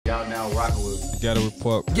Y'all now rocking with Ghetto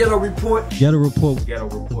Report. Ghetto Report. Ghetto Report. Ghetto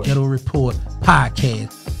Report. Ghetto Report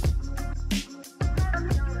Podcast.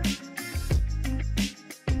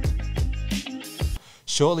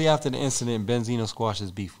 Shortly after the incident, Benzino squashed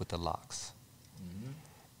his beef with the LOX.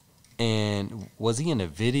 And was he in a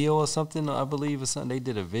video or something, I believe, or something? They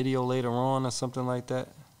did a video later on or something like that?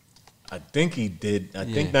 I think he did.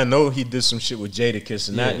 I know he did some shit with Jadakiss,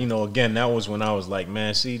 and that, you know, again, that was when I was like,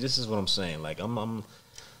 man, see, this is what I'm saying. Like, I'm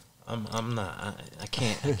not. I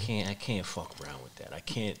can't fuck around with that. I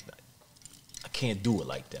can't do it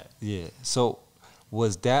like that. Yeah. So,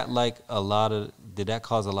 was that like did that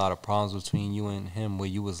cause a lot of problems between you and him, where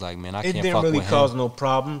you was like, man, I can't fuck with him? It didn't really cause no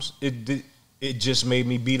problems. It just made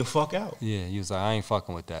me be the fuck out. Yeah, he was like, I ain't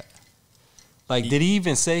fucking with that. Like, did he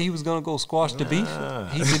even say he was gonna go squash the beef?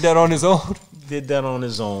 He did that on his own? Did that on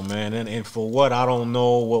his own, man. And for what, I don't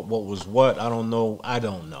know. What was what, I don't know.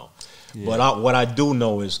 Yeah. But what I do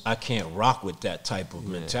know is I can't rock with that type of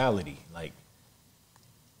mentality. Like,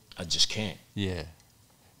 I just can't. Yeah,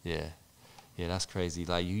 that's crazy.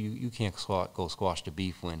 Like, you can't go squash the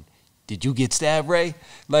beef when. Did you get stabbed, Ray?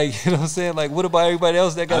 Like, you know what I'm saying? Like, what about everybody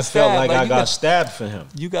else that got stabbed? I felt like I got stabbed for him.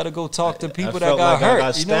 You got to go talk to people that got hurt. I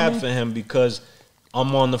got stabbed for him because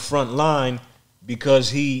I'm on the front line because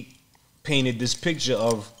he painted this picture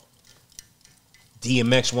of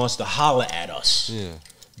DMX wants to holler at us. Yeah.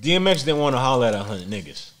 DMX didn't want to holler at 100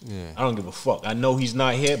 niggas. Yeah. I don't give a fuck. I know he's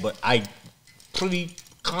not here, but I pretty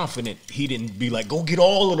confident he didn't be like, go get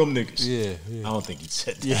all of them niggas. Yeah. I don't think he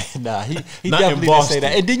said that. Yeah, nah, he definitely didn't say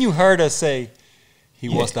that. And then you heard her say he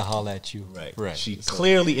wants to holler at you. Right. She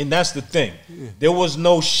clearly, and that's the thing. Yeah. There was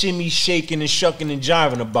no shimmy, shaking, and shucking and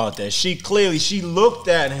jiving about that. She looked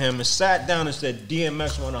at him and sat down and said,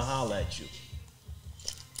 DMX want to holler at you.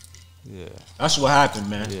 Yeah. That's what happened,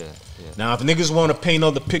 man. Yeah. Now, if niggas want to paint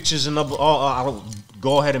other pictures and I'll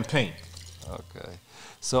go ahead and paint. Okay.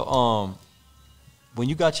 So, when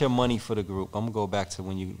you got your money for the group, I'm gonna go back to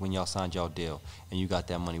when y'all signed y'all deal and you got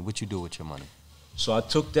that money. What you do with your money? So I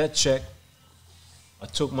took that check. I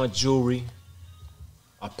took my jewelry.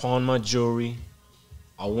 I pawned my jewelry.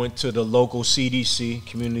 I went to the local CDC,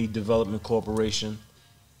 Community Development Corporation.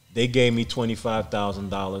 They gave me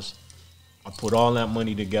 $25,000. I put all that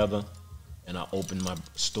money together, and I opened my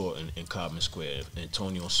store in Cobman Square,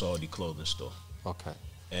 Antonio Saldi clothing store. Okay.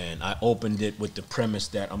 And I opened it with the premise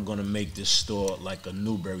that I'm gonna make this store like a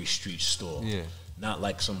Newbury Street store, not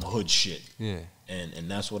like some hood shit. Yeah. And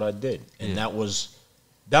that's what I did. And that was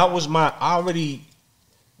my already.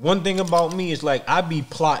 One thing about me is like I be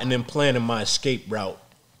plotting and planning my escape route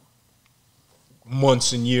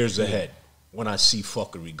months and years ahead when I see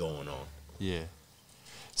fuckery going on. Yeah.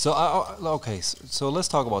 So so let's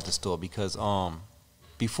talk about the store because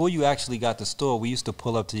before you actually got the store, we used to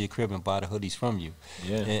pull up to your crib and buy the hoodies from you.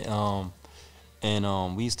 Yeah.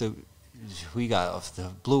 And we got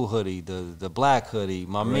the blue hoodie, the black hoodie.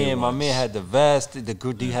 My man had the vest. The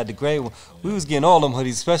dude had the gray one. We was getting all them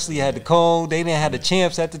hoodies, especially had the cone. They didn't have the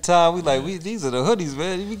champs at the time. These are the hoodies,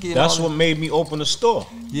 man. That's what made me open the store.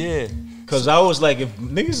 Yeah. Cause I was like, if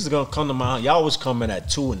niggas is gonna come to my house, y'all was coming at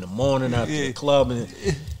 2 in the morning after the club, and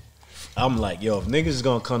I'm like, yo, if niggas is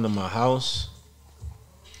gonna come to my house,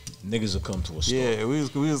 niggas will come to a store. Yeah, we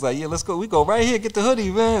was like, yeah, let's go. We go right here, get the hoodie,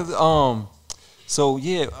 man.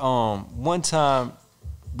 One time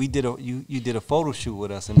we did you did a photo shoot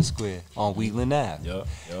with us in the square on Wheatland Ave. Yeah.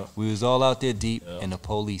 We was all out there deep, and the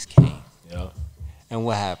police came. Yeah. And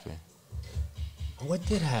what happened? What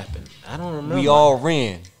did happen? I don't remember. We all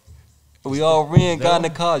ran. Got in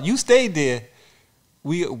the car. You stayed there.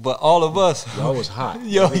 But all of us. Y'all was hot.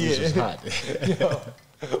 Yo, was hot.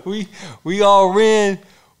 We all ran.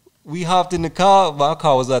 We hopped in the car. My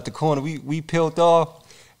car was at the corner. We peeled off.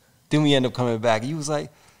 Then we ended up coming back. He was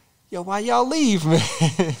like, yo, why y'all leave, man?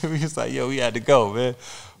 We was like, yo, we had to go, man.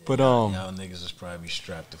 But y'all niggas is probably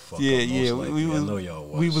strapped to fuck up. I know y'all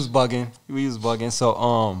was. We was bugging.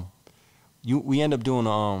 So we ended up doing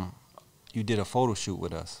you did a photo shoot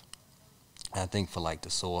with us. I think for like the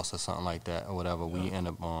Source or something like that or whatever. Yeah. We end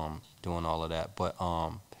up doing all of that. But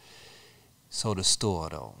so the store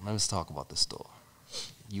though, let's talk about the store.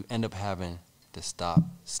 You end up having the Stop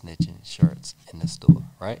Snitching shirts in the store,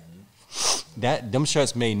 right? Mm-hmm. Them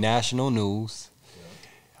shirts made national news.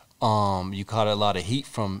 Yeah. You caught a lot of heat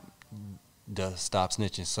from the Stop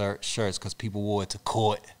Snitching shirts because people wore it to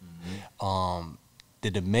court. Mm-hmm.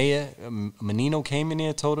 Did the mayor, Menino, came in there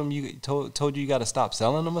and told you got to stop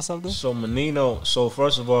selling them or something? So Menino,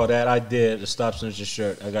 first of all, that I did, the Stop Snitching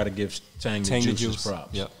shirt, I got to give Tang the Juice's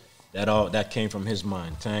props. Yep. That came from his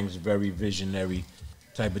mind. Tang's very visionary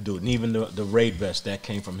type of dude. And even the raid vest, that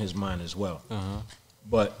came from his mind as well.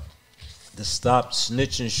 But the Stop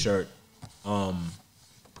Snitching shirt,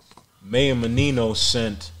 Mayor Menino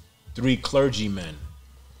sent 3 clergymen,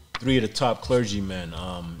 3 of the top clergymen,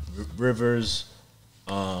 Rivers,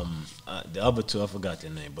 the other 2, I forgot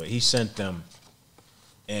their name, but he sent them,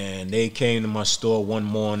 and they came to my store one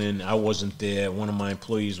morning. I wasn't there. One of my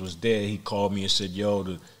employees was there. He called me and said,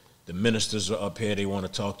 yo, the ministers are up here. They want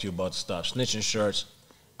to talk to you about the Stop Snitching shirts.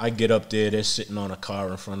 I get up there. They're sitting on a car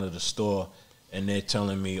in front of the store, and they're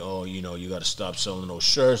telling me, oh, you know, you got to stop selling those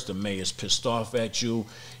shirts. The mayor's pissed off at you.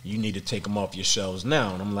 You need to take them off your shelves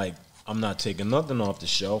now. And I'm like, I'm not taking nothing off the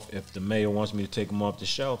shelf. If the mayor wants me to take them off the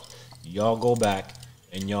shelf, y'all go back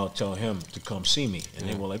and y'all tell him to come see me. And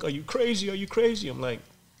they were like, are you crazy? Are you crazy? I'm like,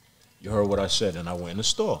 you heard what I said. And I went in the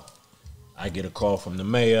store. I get a call from the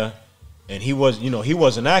mayor, and he was, you know, he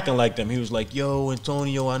wasn't acting like them. He was like, yo,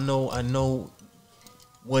 Antonio, I know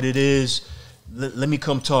what it is. Let me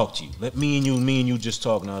come talk to you. Let me and you just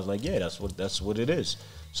talk. And I was like, yeah, that's what it is.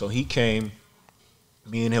 So he came.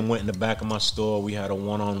 Me and him went in the back of my store. We had a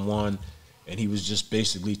one-on-one, and he was just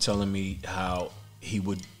basically telling me how he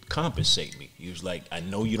would compensate me. He was like, I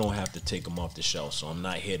know you don't have to take them off the shelves, so I'm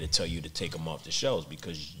not here to tell you to take them off the shelves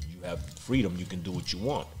because you have freedom. You can do what you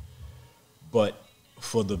want. But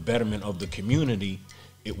for the betterment of the community,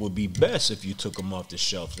 it would be best if you took them off the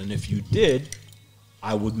shelves. And if you did,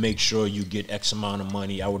 I would make sure you get X amount of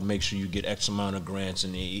money. I would make sure you get X amount of grants,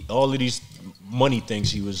 and all of these money things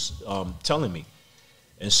he was telling me.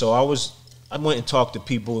 And so I went and talked to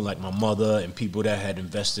people like my mother and people that had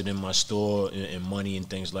invested in my store and money and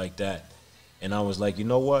things like that. And I was like, you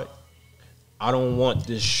know what? I don't want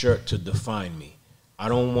this shirt to define me. I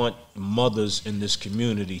don't want mothers in this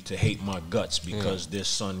community to hate my guts because their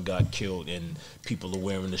son got killed and people are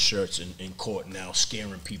wearing the shirts in court now,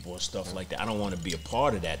 scaring people and stuff like that. I don't want to be a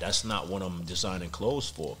part of that. That's not what I'm designing clothes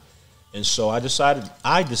for. And so I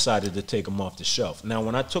decided to take them off the shelf. Now,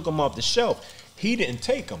 when I took them off the shelf, he didn't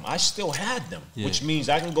take them. I still had them, which means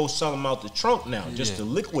I can go sell them out the trunk now just to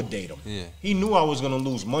liquidate them. He knew I was going to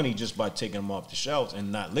lose money just by taking them off the shelves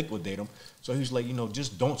and not liquidate them. So he was like, you know,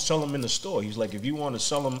 just don't sell them in the store. He's like, if you want to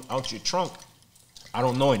sell them out your trunk, I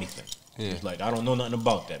don't know anything. He's like, I don't know nothing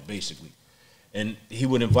about that, basically. And he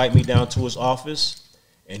would invite me down to his office,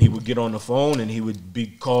 and he would get on the phone, and he would be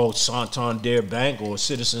called Santander Bank or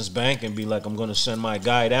Citizens Bank and be like, I'm going to send my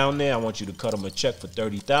guy down there. I want you to cut him a check for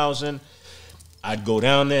 $30,000. I'd go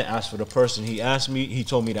down there, ask for the person he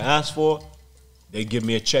told me to ask for. They'd give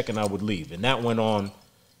me a check, and I would leave. And that went on,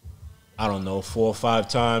 I don't know, 4 or 5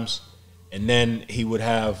 times. And then he would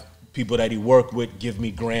have people that he worked with give me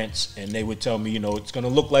grants, and they would tell me, you know, it's going to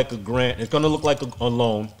look like a grant. It's going to look like a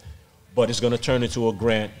loan, but it's going to turn into a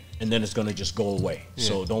grant, and then it's going to just go away.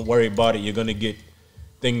 So don't worry about it. You're going to get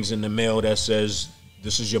things in the mail that says,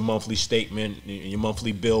 this is your monthly statement, your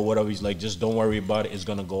monthly bill, whatever. He's like, just don't worry about it. It's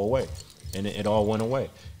going to go away. And it all went away.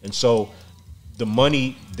 And so the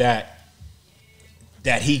money that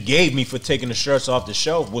he gave me for taking the shirts off the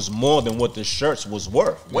shelf was more than what the shirts was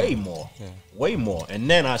worth. Way more. Way more. And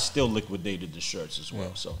then I still liquidated the shirts as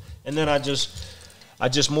well. So, and then I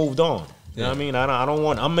just moved on. You know what I mean? I don't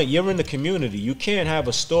want, you're in the community. You can't have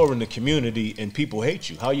a store in the community and people hate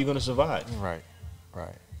you. How are you going to survive? Right.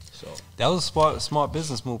 So that was a smart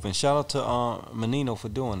business move, and shout out to Menino for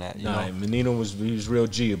doing that. You know? Menino was real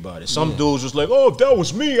G about it. Some dudes was like, "Oh, if that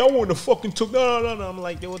was me, I wouldn't have fucking took." No. I'm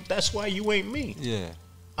like, well, that's why you ain't me.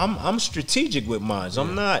 I'm strategic with mine.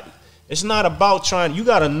 I'm not. It's not about trying. You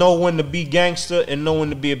got to know when to be gangster and know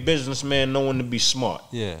when to be a businessman, know when to be smart.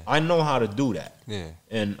 I know how to do that.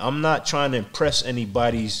 And I'm not trying to impress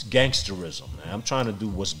anybody's gangsterism. Man. I'm trying to do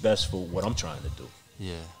what's best for what I'm trying to do.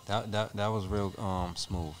 That was real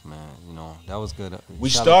smooth, man. You know, that was good. We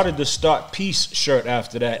started the Start Peace shirt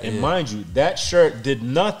after that, and mind you, that shirt did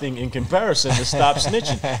nothing in comparison to Stop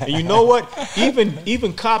Snitching. And you know what?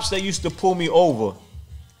 Even cops that used to pull me over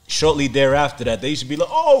shortly thereafter that, they used to be like,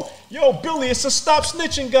 "Oh, yo, Billy, it's a Stop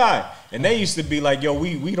Snitching guy," and they used to be like, "Yo,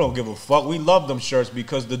 we don't give a fuck. We love them shirts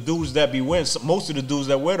because the dudes that be wearing, most of the dudes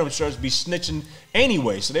that wear them shirts be snitching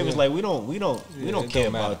anyway." So they was like, "We don't care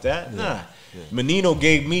about that." Nah. Menino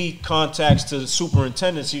gave me contacts to the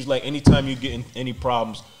superintendents. He was like, anytime you get in any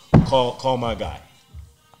problems, call my guy.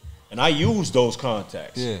 And I used those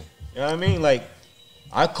contacts. You know what I mean? Like,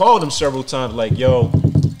 I called him several times, like, yo,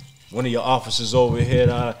 one of your officers over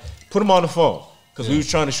here, put him on the phone. Because we was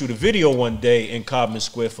trying to shoot a video one day in Cobman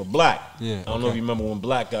Square for Black. I don't know if you remember when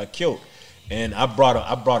Black got killed. And I brought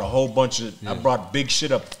a whole bunch of, I brought big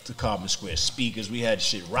shit up to Cobman Square. Speakers, we had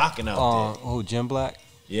shit rocking out there. Oh, Jim Black?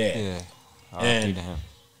 And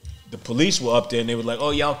the police were up there and they were like,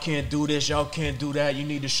 "Oh, y'all can't do this, y'all can't do that. You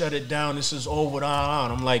need to shut it down. This is over." And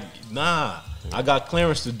I'm like, "Nah, I got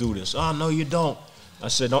clearance to do this." "Oh, no, you don't." I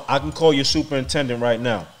said, "No, I can call your superintendent right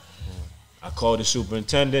now." I called the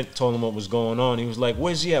superintendent, told him what was going on. He was like,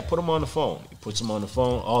 "Where's he at? Put him on the phone." He puts him on the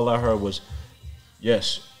phone. All I heard was,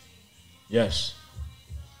 "Yes, yes,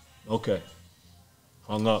 okay."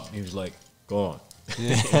 Hung up. He was like, "Go on."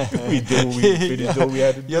 Yeah. We did what we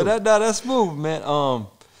had to do. Yo, that's smooth, man.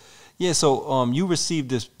 Yeah, so you received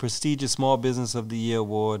this prestigious Small Business of the Year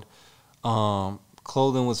award.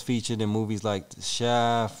 Clothing was featured in movies like The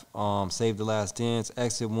Shaft, Save the Last Dance,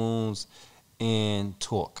 Exit Wounds, and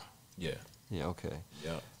Talk. Yeah. Yeah, okay.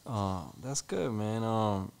 Yeah. That's good,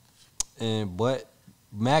 man. But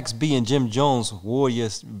Max B and Jim Jones wore your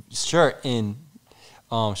shirt in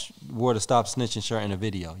wore the Stop Snitching shirt in a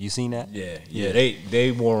video. You seen that? Yeah.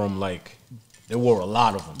 They wore them like they wore a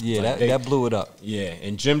lot of them. Yeah, like that blew it up. Yeah,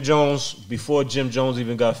 and Jim Jones, before Jim Jones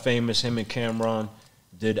even got famous, him and Cameron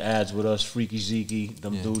did ads with us. Freaky Zeke,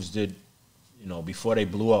 them dudes did, before they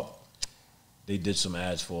blew up. They did some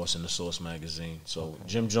ads for us in the Source magazine. So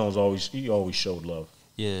Jim Jones always showed love.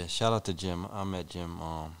 Yeah, shout out to Jim. I met Jim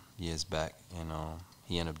years back, and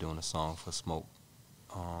he ended up doing a song for Smoke.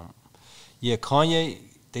 Yeah, Kanye.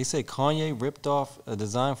 They say Kanye ripped off a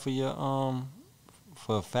design for your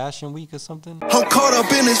for Fashion Week or something. I'm caught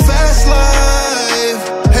up in this fast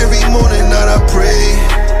life. Every morning night I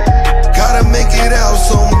pray. Gotta make it out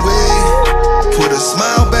some way.